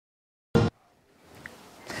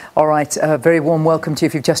All right, a very warm welcome to you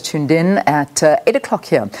if you've just tuned in at 8 o'clock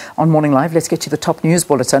here on Morning Live. Let's get you the top news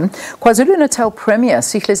bulletin. KwaZulu-Natal Premier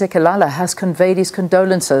Sihle Zikalala has conveyed his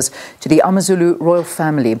condolences to the AmaZulu royal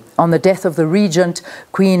family on the death of the regent,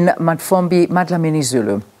 Queen Mantfombi MaDlamini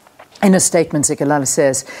Zulu. In a statement, Zikalala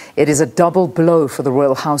says it is a double blow for the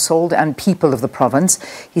royal household and people of the province.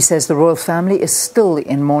 He says the royal family is still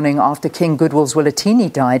in mourning after King Goodwill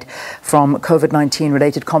Zwelithini died from COVID-19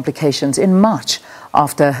 related complications in March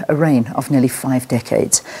after a reign of nearly 5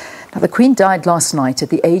 decades. Now, the Queen died last night at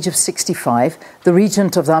the age of 65. The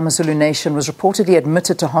regent of the AmaZulu nation was reportedly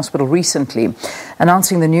admitted to hospital recently.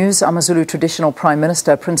 Announcing the news, AmaZulu traditional Prime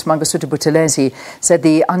Minister Prince Mangosuthu Buthelezi said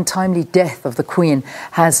the untimely death of the Queen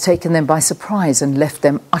has taken them by surprise and left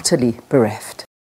them utterly bereft.